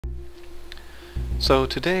So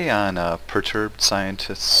today on Perturbed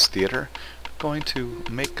Scientists Theater, I'm going to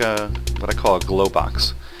make what I call a glow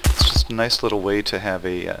box. It's just a nice little way to have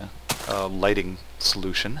a lighting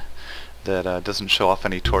solution that doesn't show off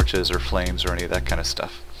any torches or flames or any of that kind of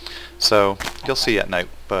stuff. So you'll see at night,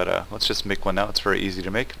 but let's just make one now. It's very easy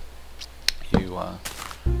to make. You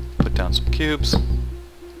put down some cubes,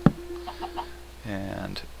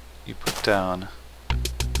 and you put down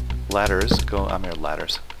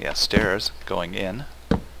stairs going in.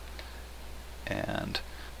 And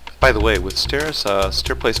by the way, with stairs,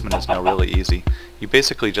 stair placement is now really easy. You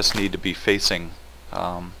basically just need to be facing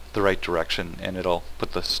the right direction, and it'll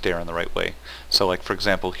put the stair in the right way. So, like for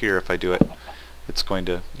example, here, if I do it, it's going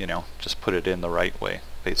to, just put it in the right way,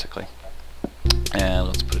 basically. And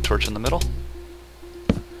let's put a torch in the middle,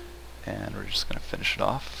 and we're just going to finish it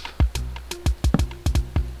off.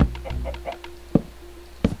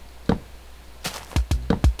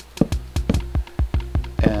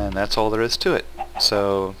 And that's all there is to it.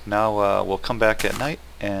 So now we'll come back at night,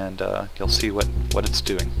 and you'll see what it's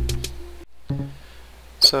doing.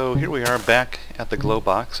 So here we are back at the glow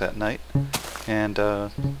box at night, and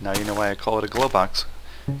now you know why I call it a glow box,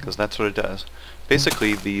 because that's what it does.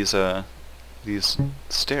 Basically, these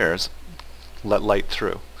stairs let light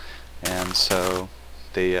through, and so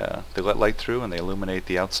they let light through and they illuminate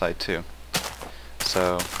the outside too.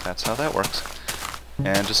 So that's how that works.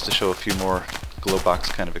 And just to show a few more glow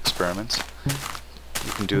box kind of experiments,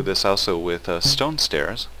 you can do this also with stone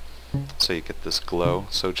stairs, so you get this glow.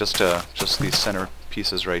 So just these center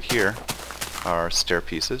pieces right here are stair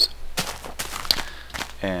pieces,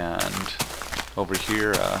 and over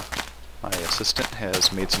here my assistant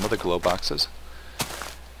has made some other glow boxes.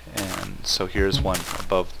 And so here's one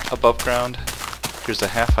above ground. Here's a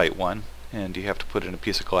half height one, and you have to put in a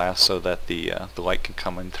piece of glass so that the light can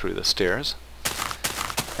come in through the stairs.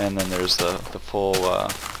 And then there's the full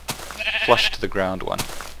flush to the ground one.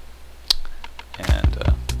 And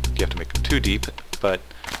you have to make them too deep, but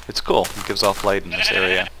it's cool. It gives off light in this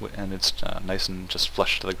area, and it's nice and just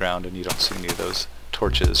flush to the ground, and you don't see any of those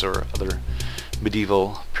torches or other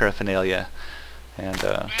medieval paraphernalia. And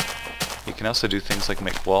you can also do things like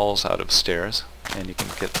make walls out of stairs, and you can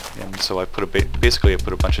get. And so I put basically I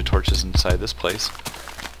put a bunch of torches inside this place,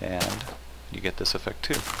 and you get this effect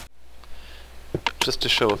too. Just to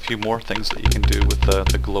show a few more things that you can do with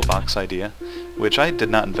the glow box idea, which I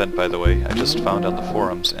did not invent, by the way. I just found on the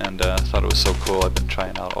forums and thought it was so cool. I've been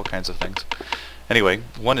trying out all kinds of things. Anyway,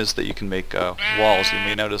 one is that you can make walls. You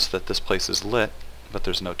may notice that this place is lit, but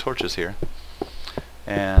there's no torches here.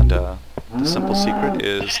 And the simple secret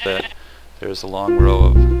is that there's a long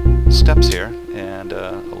row of steps here and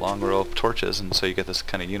a long row of torches, and so you get this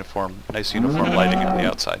kind of nice uniform lighting on the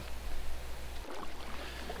outside.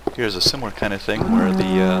 Here's a similar kind of thing where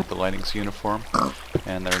the lighting's uniform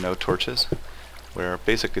and there are no torches. Where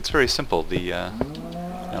basically it's very simple.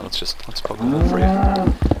 Now let's poke a hole for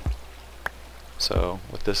you. So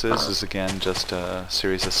what this is again just a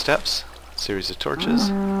series of steps, series of torches,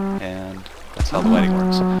 and that's how the lighting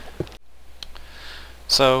works.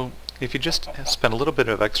 So if you just spend a little bit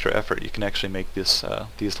of extra effort, you can actually make these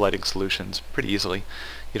lighting solutions pretty easily.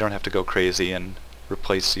 You don't have to go crazy and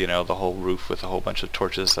replace the whole roof with a whole bunch of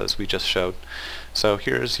torches as we just showed. So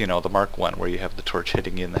here's the Mark 1 where you have the torch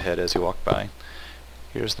hitting you in the head as you walk by.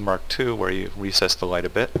 Here's the Mark 2 where you recess the light a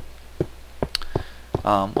bit.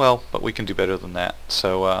 But we can do better than that.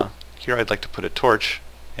 So here I'd like to put a torch,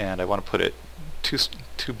 and I want to put it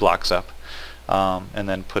two blocks up, and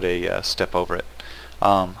then put a step over it.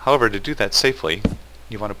 However, to do that safely,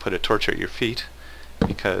 you want to put a torch at your feet,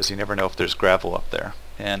 because you never know if there's gravel up there.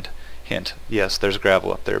 And hint, yes, there's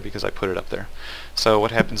gravel up there because I put it up there. So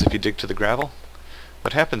what happens if you dig to the gravel?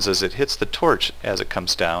 What happens is it hits the torch as it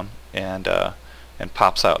comes down and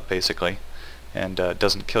pops out basically, and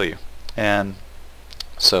doesn't kill you. And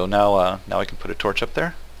so now I can put a torch up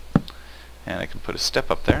there, and I can put a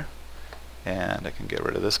step up there, and I can get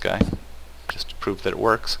rid of this guy just to prove that it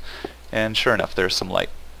works. And sure enough, there's some light.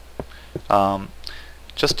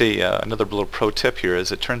 Just another little pro tip here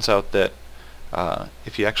is it turns out that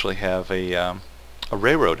if you actually have a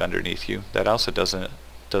railroad underneath you, that also does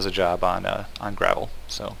a job on gravel.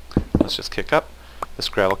 So let's just kick up. This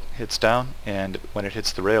gravel hits down, and when it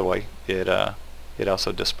hits the railway, it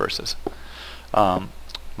also disperses.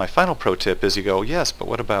 My final pro tip is you go, yes, but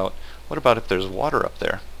what about if there's water up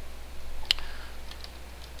there?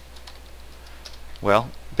 Well,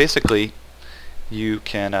 basically, you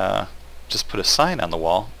can just put a sign on the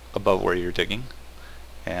wall above where you're digging,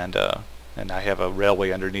 and I have a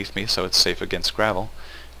railway underneath me, so it's safe against gravel.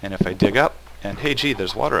 And if I dig up, and hey gee,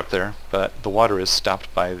 there's water up there, but the water is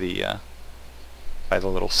stopped by the by the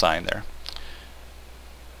little sign there.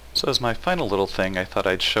 So as my final little thing, I thought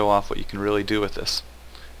I'd show off what you can really do with this.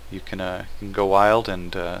 You can go wild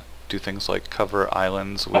and do things like cover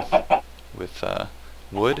islands with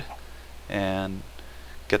wood and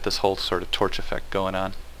get this whole sort of torch effect going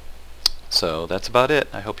on. So that's about it.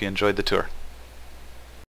 I hope you enjoyed the tour.